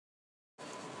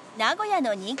名古屋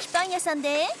の人気パン屋さん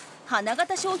で花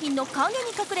形商品の影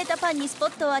に隠れたパンにスポ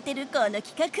ットを当てるこの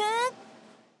企画、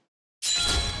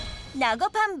なご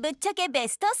パンぶっちゃけベ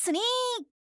スト3。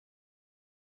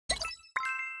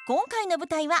今回の舞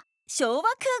台は昭和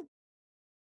区。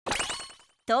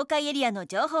東海エリアの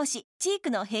情報誌チーク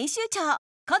の編集長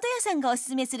角谷さんがおす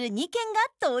すめする2軒が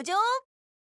登場。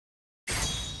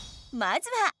まず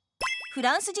はフ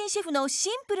ランス人シェフのシ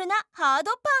ンプルなハー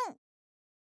ドパン。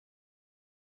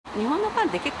日本のパン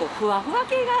って結構ふわふわ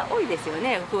系が多いですよ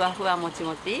ね。ふわふわもち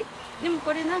もち。でも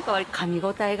これなんかは噛み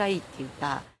応えがいいっていう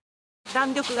か、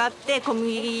弾力があって小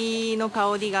麦の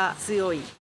香りが強い。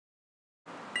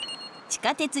地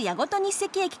下鉄矢事日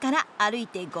赤駅から歩い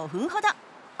て5分ほど、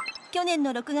去年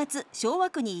の6月昭和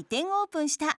区に移転オープン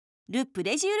したル・プ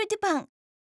レジュール・デュパン。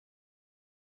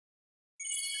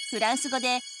フランス語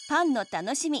でパンの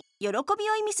楽しみ、喜びを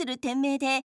意味する店名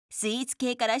で、スイーツ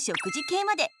系から食事系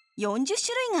まで40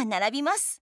種類が並びま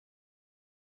す。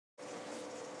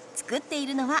作ってい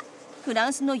るのはフラ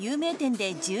ンスの有名店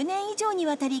で10年以上に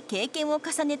わたり経験を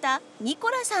重ねたニコ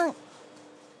ラさん。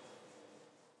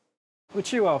う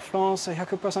ちはフランス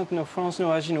 100% のフランス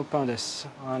の味のパンです。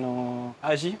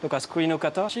味とか作りの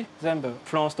形全部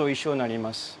フランスと一緒になり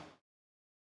ます。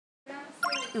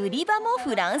売り場も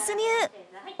フランス流、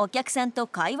お客さんと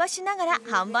会話しながら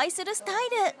販売するスタイ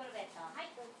ル。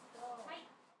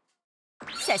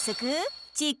早速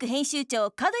チーク編集長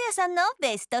角谷さんの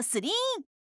ベスト3。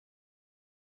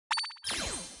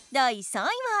第3位は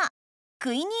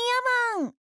クイニーアマ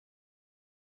ン。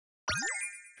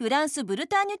フランスブル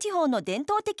ターニュ地方の伝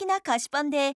統的な菓子パン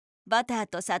で、バター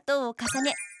と砂糖を重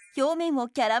ね表面を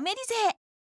キャラメリゼ。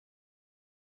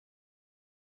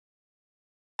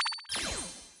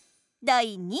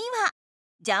第2位は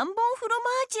ジャンボンフロマ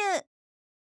ージュ。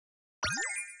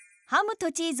ハム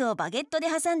とチーズをバゲットで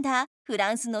挟んだフ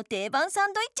ランスの定番サ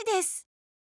ンドイッチです。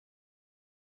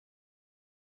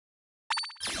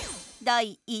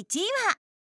第1位は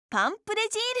パンプレ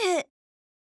ジール。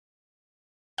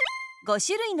5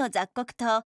種類の雑穀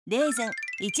とレーズン、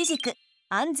イチジク、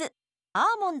あんず、ア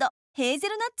ーモンド、ヘーゼ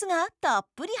ルナッツがたっ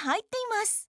ぷり入っていま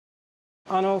す。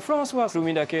フランスは風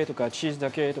味だけとかチーズだ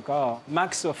けとかマッ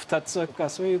クスは2つとか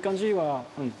そういう感じは、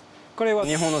これは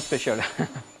日本のスペシャル。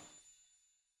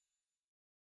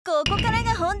ここから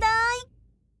が本題。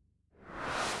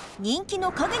人気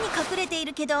の影に隠れてい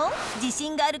るけど自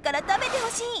信があるから食べてほ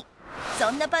しい、そ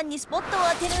んなパンにスポットを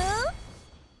当てる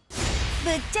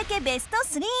ぶっちゃけベスト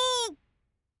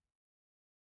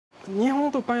3。日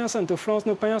本とパン屋さんとフランス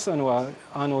のパン屋さんは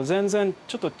全然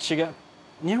ちょっと違う。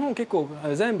日本結構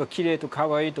全部綺麗と可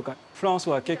愛いとか、フランス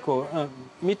は結構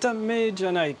見た目じ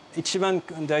ゃない、一番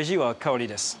大事は香り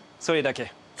です。それだ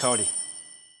け、香り。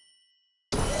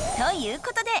というこ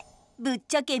とでぶっ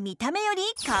ちゃけ見た目より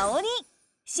香り、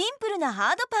シンプルなハ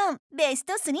ードパンベス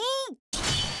ト3。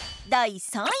第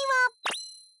3位は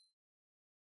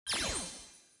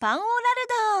パンオラ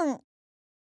ルドン。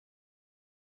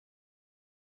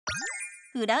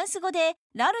フランス語で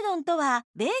ラルドンとは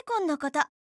ベーコンのこと。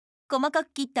細か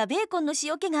く切ったベーコンの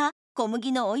塩気が小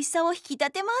麦の美味しさを引き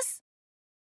立てます。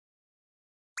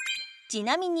ち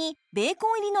なみにベーコ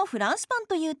ン入りのフランスパン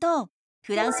というと、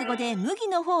フランス語で麦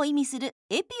の方を意味する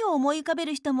エピを思い浮かべ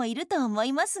る人もいると思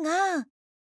いますが、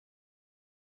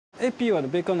エピは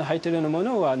ベーコンの入っているも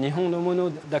のは日本のも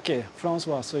のだけ。フランス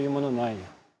はそういうものない。エ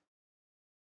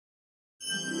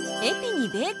ピに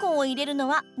ベーコンを入れるの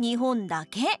は日本だ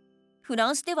け。フ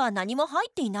ランスでは何も入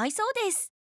っていないそうで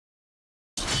す。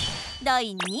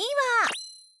第2位は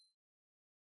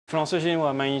フランス人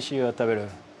は毎日食べる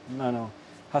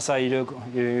朝夜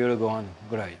ご飯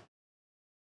ぐらい。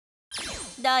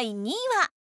第2位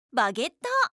はバゲット。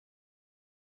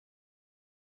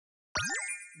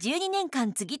12年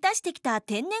間継ぎ足してきた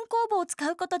天然酵母を使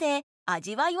うことで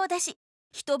味わいを出し、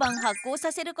一晩発酵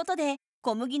させることで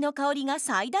小麦の香りが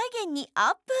最大限に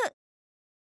アップ。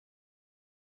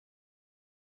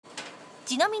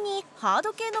ちなみにハー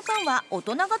ド系のパンは大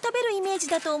人が食べるイメージ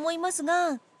だと思います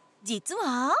が、実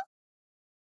は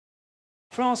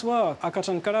フランスは赤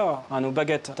ちゃんからバ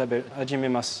ゲット食べ始め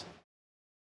ます。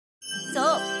そう、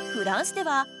フランスで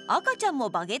は赤ちゃんも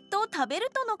バゲットを食べる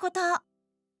とのこと。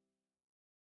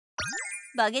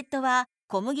バゲットは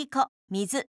小麦粉、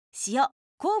水、塩、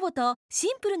酵母と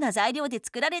シンプルな材料で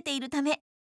作られているため、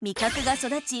味覚が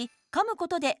育ち噛むこ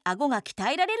とで顎が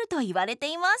鍛えられると言われて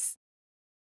います。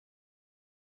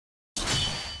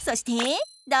そして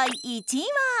第1位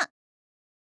は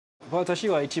私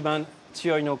は一番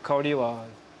強いの香りは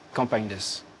カンパーニュで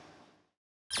す。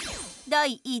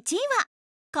第1位は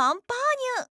カンパー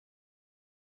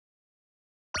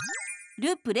ニュ。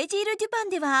ル・プレジール・デュパン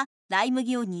ではライ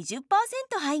麦を 20%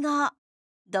 配合。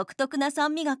独特な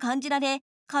酸味が感じられ、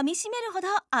噛みしめるほど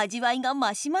味わいが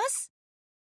増します。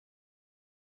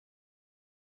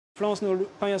フランスの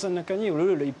パン屋さんの中に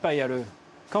ルールいっぱいある。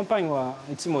乾パンは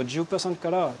いつも 10% か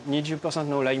ら 20%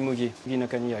 のライ麦の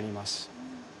中にあります。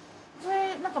そ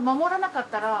れなんか守らなかっ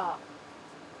たら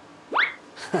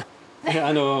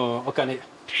お金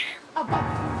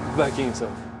罰金。そう。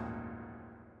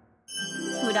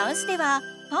フランスでは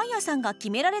パン屋さんが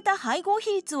決められた配合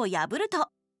比率を破ると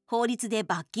法律で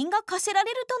罰金が課せら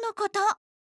れるとのこと。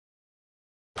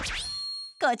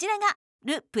こちらが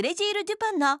ル・プレジール・デュ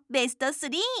パンのベスト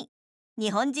3。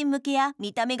日本人向けや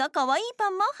見た目が可愛いパ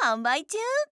ンも販売中。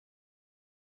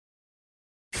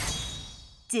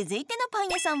続いてのパン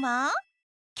屋さんは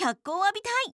脚光を浴びた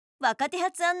い若手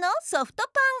発案のソフト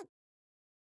パン。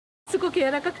すごく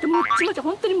柔らかくてもっちもち、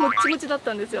本当にもっちもちだっ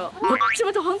たんですよ。もっち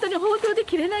もち、本当に包丁で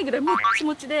切れないぐらいもっち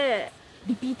もちで。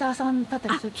リピーターさんだった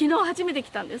りする。昨日初めて来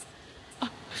たんです。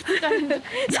そうなんです。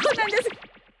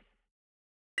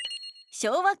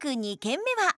昭和区2軒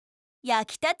目は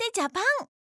焼きたてジャパン。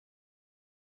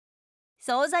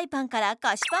惣菜パンから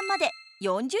菓子パンまで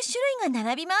40種類が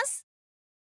並びます。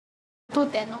当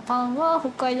店のパンは北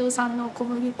海道産の小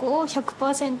麦粉を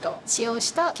 100% 使用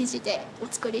した生地でお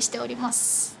作りしておりま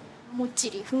す。もっ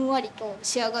ちりふんわりと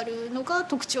仕上がるのが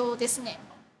特徴ですね。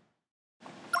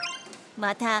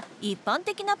また一般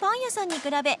的なパン屋さんに比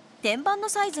べ天板の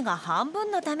サイズが半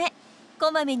分のため、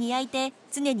こまめに焼いて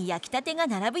常に焼きたてが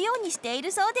並ぶようにしてい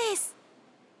るそうです。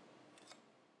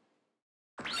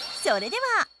それで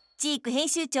はチーク編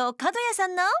集長角谷さ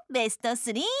んのベスト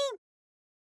3。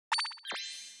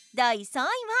第3位は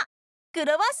ク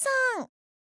ロワッサン。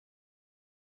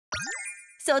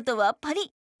外はパ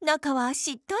リ、中は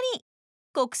しっとり、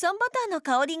国産バターの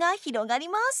香りが広がり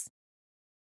ます。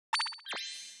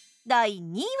第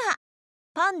2位は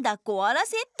パンダコアラ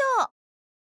セッ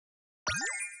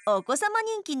ト。お子様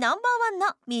人気ナンバー1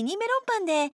のミニメロンパン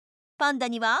で、パンダ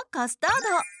にはカスタード、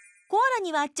コアラ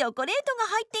にはチョコレートが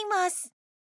入っています。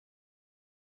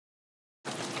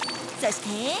そし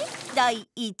て第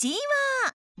1位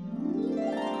は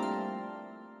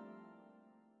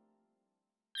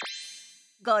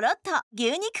ゴロッと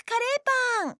牛肉カレー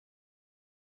パン。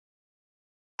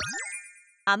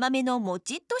甘めのも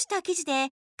ちっとした生地で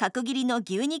角切りの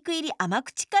牛肉入り甘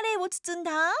口カレーを包ん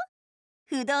だ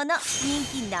不動の人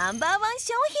気ナンバー1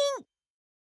商品。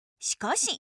しか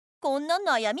しこんな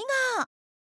悩みが。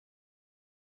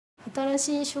新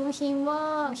しい商品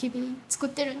は日々作っ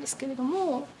てるんですけれど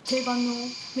も、定番の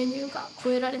メニューが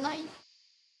超えられない。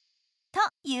と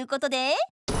いうことで、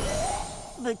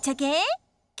ぶっちゃけ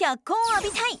脚光を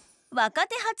浴びたい若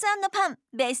手発案のパン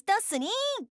ベスト3。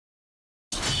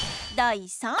第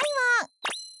3位は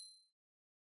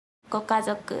ご家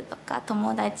族とか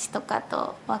友達とか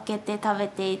と分けて食べ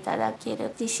ていただけ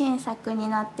る自信作に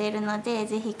なっているので、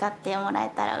ぜひ買ってもらえ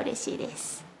たら嬉しいで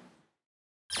す。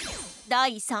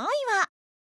第3位は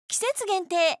季節限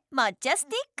定抹茶ス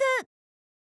ティック。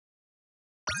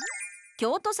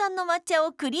京都産の抹茶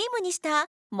をクリームにした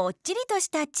もっちりと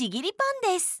したちぎりパ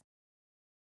ンです。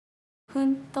粉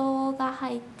糖が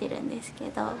入ってるんですけ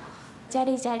ど、ジャ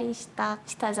リジャリした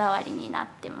舌触りになっ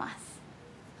てます。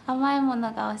甘いも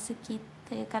のがお好き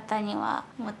という方には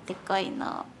もってこい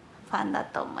のパンだ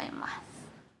と思いま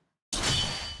す。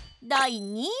第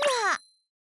2位は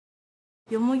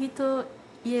よもぎと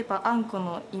いえばあんこ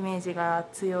のイメージが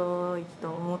強いと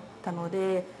思ったの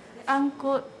で、あん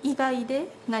こ以外で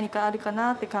何かあるか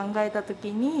なって考えた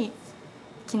時に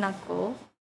きな粉。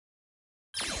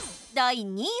第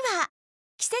2位は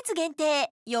季節限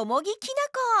定よもぎきな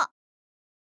こ。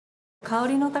香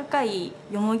りの高い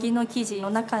よもぎの生地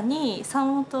の中に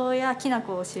三黄糖やきな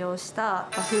粉を使用した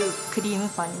和風クリーム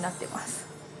パンになってます。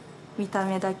見た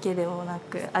目だけでもな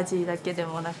く味だけで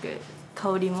もなく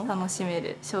香りも楽しめ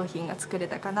る商品が作れ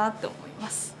たかなと思いま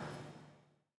す。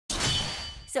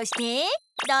そして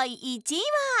第1位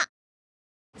は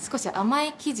少し甘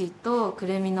い生地とく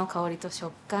るみの香りと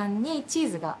食感にチ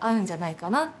ーズが合うんじゃない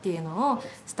かなっていうのを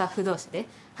スタッフ同士で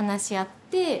話し合っ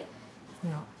て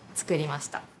作りまし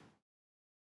た。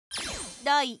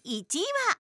第1位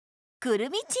はくる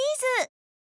みチーズ。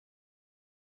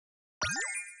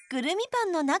くるみパ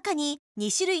ンの中に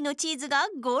2種類のチーズが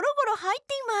ゴロゴロ入っ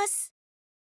ています。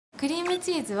クリーム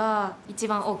チーズは一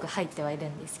番多く入ってはいる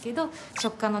んですけど、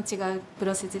食感の違うプ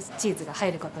ロセスチーズが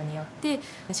入ることによって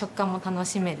食感も楽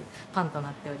しめるパンと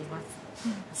なっておりま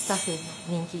す。スタッ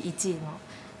フの人気1位の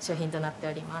商品となって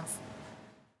おります。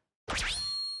こ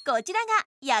ちらが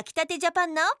焼きたてジャパ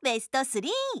ンのベスト3。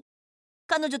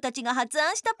彼女たちが発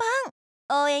案したパ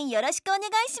ン、応援よろしくお願い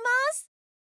します。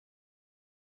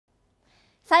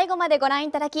最後までご覧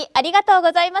いただきありがとう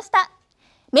ございました。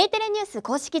メーテレニュース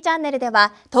公式チャンネルで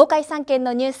は東海3県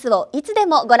のニュースをいつで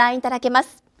もご覧いただけま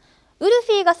す。ウル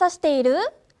フィーが指している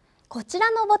こち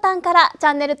らのボタンからチ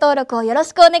ャンネル登録をよろ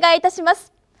しくお願いいたしま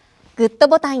す。グッド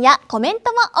ボタンやコメン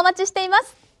トもお待ちしていま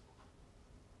す。